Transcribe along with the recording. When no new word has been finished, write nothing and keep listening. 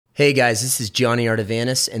Hey guys, this is Johnny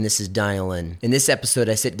Artavanis, and this is Dial In. In this episode,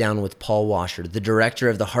 I sit down with Paul Washer, the director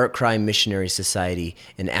of the Heart Cry Missionary Society,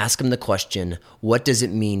 and ask him the question, what does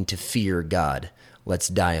it mean to fear God? Let's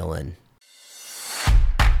dial in.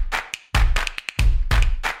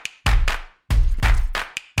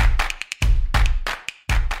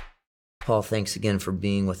 Paul, thanks again for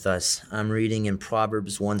being with us. I'm reading in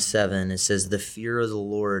Proverbs 1:7. It says, "The fear of the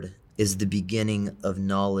Lord is the beginning of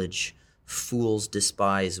knowledge. Fools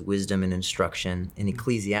despise wisdom and instruction." In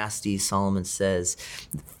Ecclesiastes, Solomon says,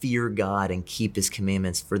 "Fear God and keep his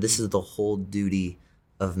commandments, for this is the whole duty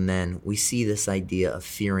of men." We see this idea of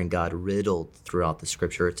fearing God riddled throughout the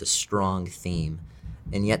scripture. It's a strong theme.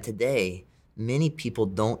 And yet today, many people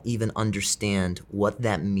don't even understand what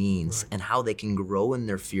that means and how they can grow in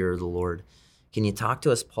their fear of the Lord. Can you talk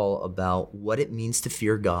to us, Paul, about what it means to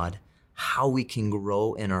fear God, how we can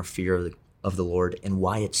grow in our fear of the Lord, and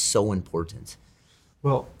why it's so important?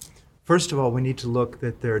 Well, first of all, we need to look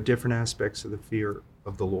that there are different aspects of the fear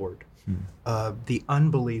of the Lord. The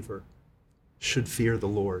unbeliever should fear the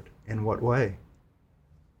Lord. In what way?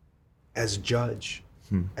 As judge,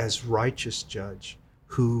 as righteous judge,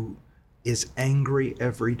 who is angry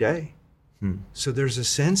every day. So there's a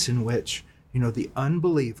sense in which, the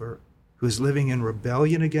unbeliever who's living in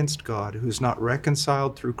rebellion against God, who's not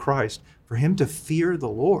reconciled through Christ, for him to fear the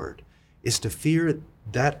Lord is to fear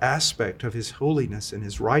that aspect of his holiness and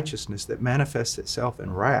his righteousness that manifests itself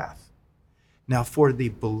in wrath. Now, for the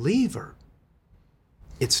believer,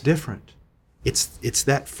 it's different. It's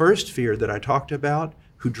that first fear that I talked about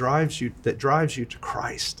that drives you to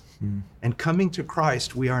Christ. And coming to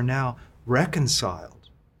Christ, we are now reconciled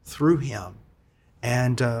through him.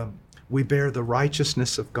 And we bear the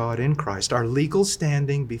righteousness of God in Christ. Our legal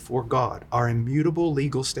standing before God, our immutable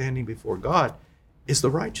legal standing before God, is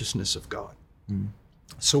the righteousness of God.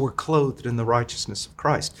 So we're clothed in the righteousness of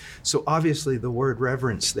Christ. So obviously the word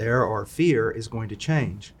reverence there, or fear, is going to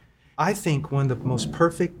change. I think one of the most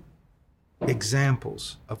perfect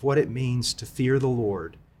examples of what it means to fear the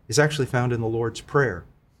Lord is actually found in the Lord's Prayer,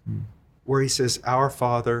 where he says, "Our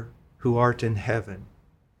Father who art in heaven."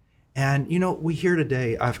 And, we hear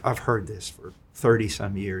today, I've heard this for 30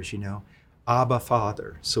 some years, Abba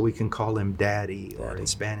Father, so we can call him Daddy, or in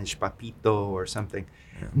Spanish, Papito, or something.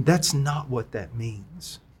 Yeah. That's not what that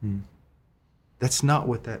means. That's not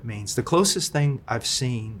what that means. The closest thing I've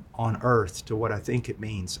seen on earth to what I think it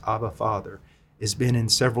means, Abba Father, has been in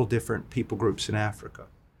several different people groups in Africa,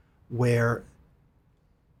 where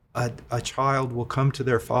a child will come to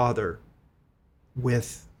their father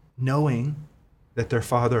with knowing that their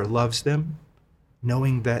father loves them,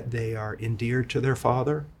 knowing that they are endeared to their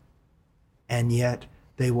father, and yet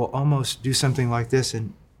they will almost do something like this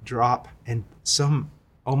and drop and some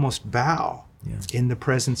almost bow in the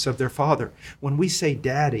presence of their father. When we say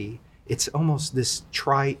daddy, it's almost this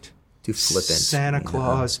trite, too flippant, Santa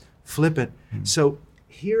Claus, flippant. So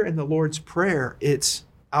here in the Lord's Prayer, it's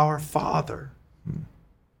our Father.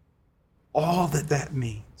 All that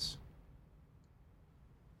means.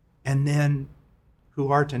 And then, who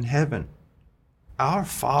art in heaven, our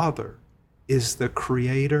Father is the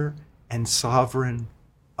creator and sovereign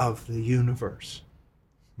of the universe.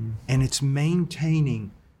 And it's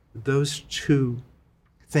maintaining those two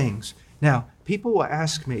things. Now, people will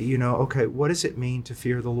ask me, okay, what does it mean to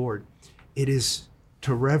fear the Lord? It is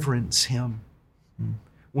to reverence him.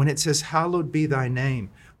 When it says, "Hallowed be thy name,"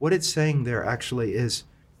 what it's saying there actually is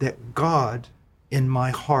that God, in my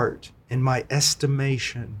heart, in my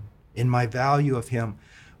estimation, in my value of him,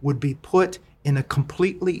 would be put in a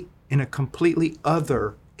completely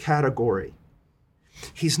other category.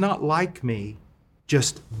 He's not like me,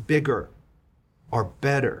 just bigger or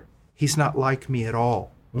better. He's not like me at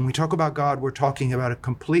all. When we talk about God, we're talking about a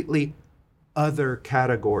completely other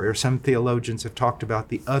category, or some theologians have talked about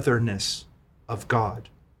the otherness of God.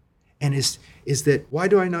 And is that, why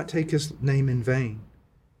do I not take his name in vain?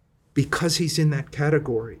 Because he's in that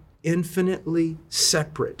category, infinitely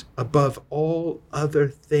separate above all other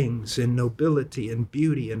things in nobility and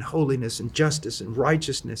beauty and holiness and justice and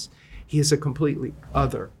righteousness. He is a completely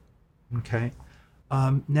other. Okay?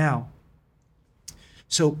 Now,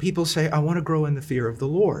 so people say, I want to grow in the fear of the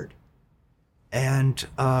Lord. And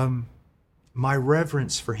my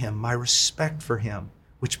reverence for him, my respect for him,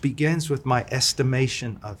 which begins with my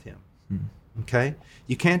estimation of him. Okay?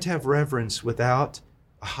 You can't have reverence without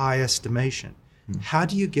a high estimation. How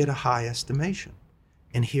do you get a high estimation?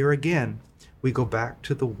 And here again, we go back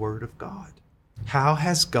to the Word of God. How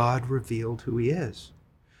has God revealed who he is?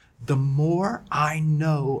 The more I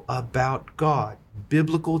know about God,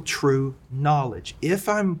 biblical true knowledge, if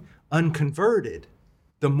I'm unconverted,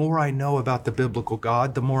 the more I know about the biblical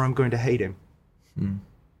God, the more I'm going to hate him.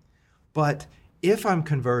 But if I'm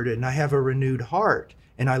converted and I have a renewed heart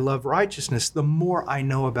and I love righteousness, the more I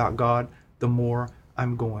know about God, the more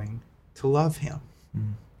I'm going to love him.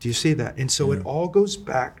 Do you see that? And so it all goes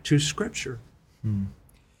back to Scripture. You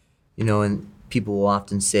know, and people will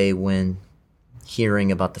often say when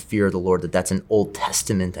hearing about the fear of the Lord that that's an Old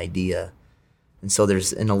Testament idea. And so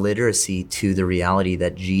there's an illiteracy to the reality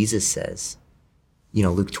that Jesus says, you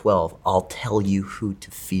know, Luke 12, I'll tell you who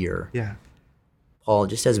to fear. Yeah. Paul,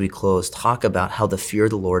 just as we close, talk about how the fear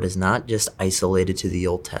of the Lord is not just isolated to the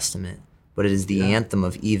Old Testament, but it is the anthem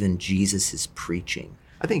of even Jesus' preaching.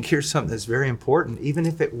 I think here's something that's very important, even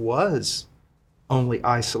if it was only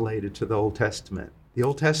isolated to the Old Testament. The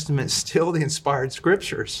Old Testament is still the inspired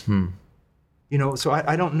Scriptures. You know, so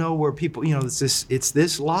I don't know where people, you know, it's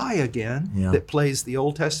this lie again that plays the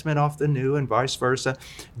Old Testament off the New and vice versa.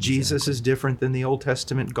 Jesus is different than the Old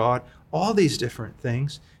Testament God, all these different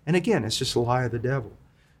things. And again, it's just a lie of the devil.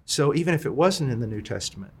 So even if it wasn't in the New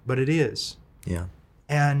Testament, but it is. Yeah.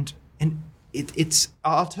 And it's,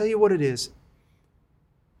 I'll tell you what it is.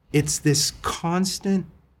 It's this constant,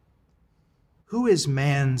 who is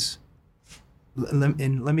man's,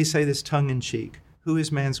 and let me say this tongue in cheek, who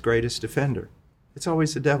is man's greatest defender? It's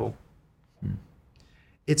always the devil.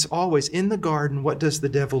 It's always, in the garden, what does the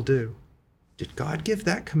devil do? Did God give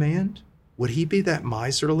that command? Would he be that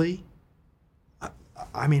miserly?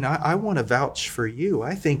 I mean, I want to vouch for you.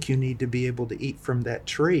 I think you need to be able to eat from that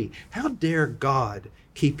tree. How dare God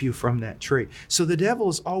keep you from that tree? So the devil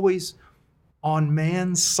is always on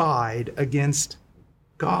man's side against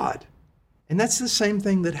God. And that's the same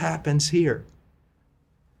thing that happens here.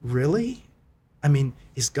 Really? I mean,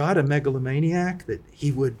 is God a megalomaniac that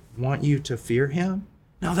he would want you to fear him?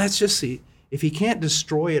 No, that's just if he can't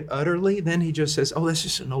destroy it utterly, then he just says, oh, that's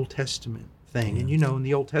just an Old Testament thing. And you know, in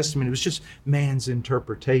the Old Testament, it was just man's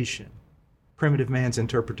interpretation, primitive man's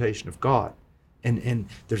interpretation of God. And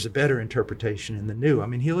there's a better interpretation in the New. I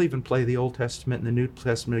mean, he'll even play the Old Testament and the New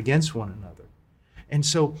Testament against one another. And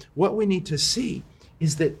so what we need to see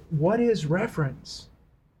is that what is reverence?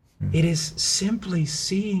 It is simply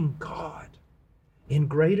seeing God in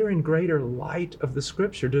greater and greater light of the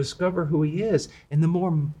Scripture to discover who he is. And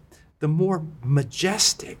the more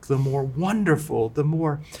majestic, the more wonderful, the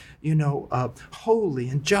more, holy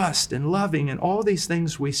and just and loving and all these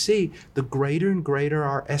things we see, the greater and greater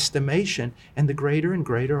our estimation and the greater and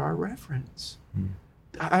greater our reverence.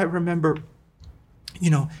 I remember,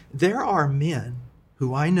 there are men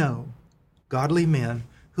who I know, godly men,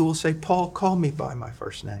 who will say, Paul, call me by my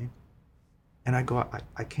first name. And I go,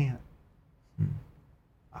 I can't.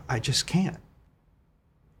 I just can't.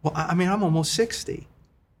 Well, I mean, I'm almost 60.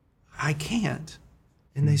 I can't.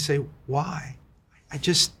 And they say, why? I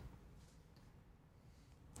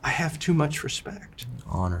have too much respect.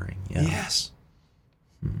 Honoring, yeah. Yes.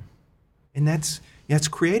 And that's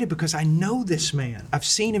created because I know this man. I've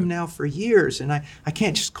seen him now for years, and I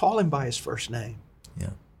can't just call him by his first name.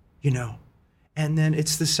 Yeah. And then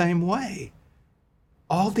it's the same way.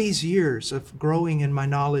 All these years of growing in my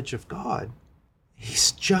knowledge of God,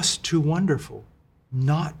 he's just too wonderful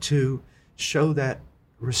not to show that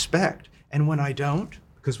respect. And when I don't,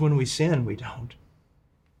 because when we sin, we don't,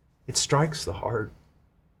 it strikes the heart.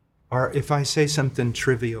 Or if I say something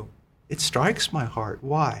trivial, it strikes my heart.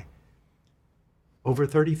 Why? Over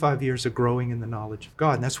 35 years of growing in the knowledge of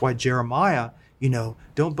God. And that's why Jeremiah,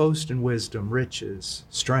 don't boast in wisdom, riches,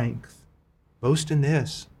 strength. Boast in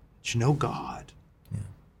this, that you know God,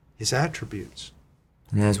 his attributes.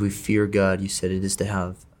 And as we fear God, you said it is to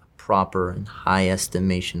have a proper and high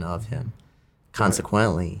estimation of him.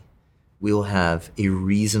 Consequently, we will have a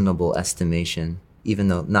reasonable estimation, even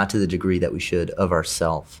though not to the degree that we should, of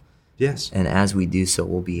ourselves. Yes. And as we do so,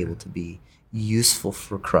 we'll be able to be useful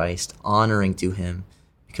for Christ, honoring to him,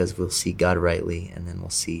 because we'll see God rightly, and then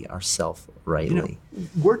we'll see ourselves rightly.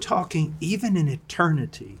 We're talking even in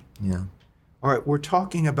eternity. Yeah. All right, we're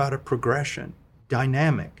talking about a progression,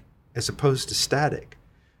 dynamic, as opposed to static.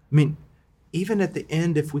 I mean, even at the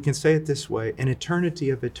end, if we can say it this way, an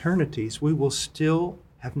eternity of eternities, we will still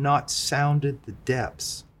have not sounded the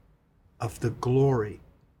depths of the glory,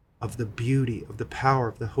 of the beauty, of the power,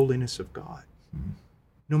 of the holiness of God.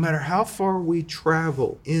 No matter how far we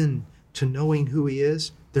travel into knowing who he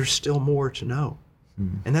is, there's still more to know.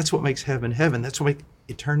 And that's what makes heaven heaven. That's what makes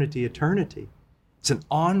eternity eternity. It's an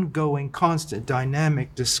ongoing, constant,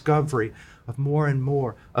 dynamic discovery of more and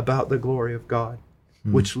more about the glory of God,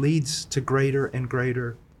 which leads to greater and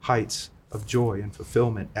greater heights of joy and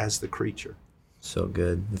fulfillment as the creature. So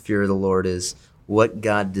good. The fear of the Lord is what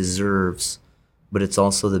God deserves but it's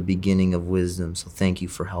also the beginning of wisdom. So thank you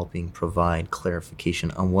for helping provide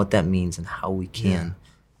clarification on what that means and how we can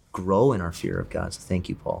grow in our fear of God. So thank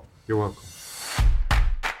you, Paul. You're welcome.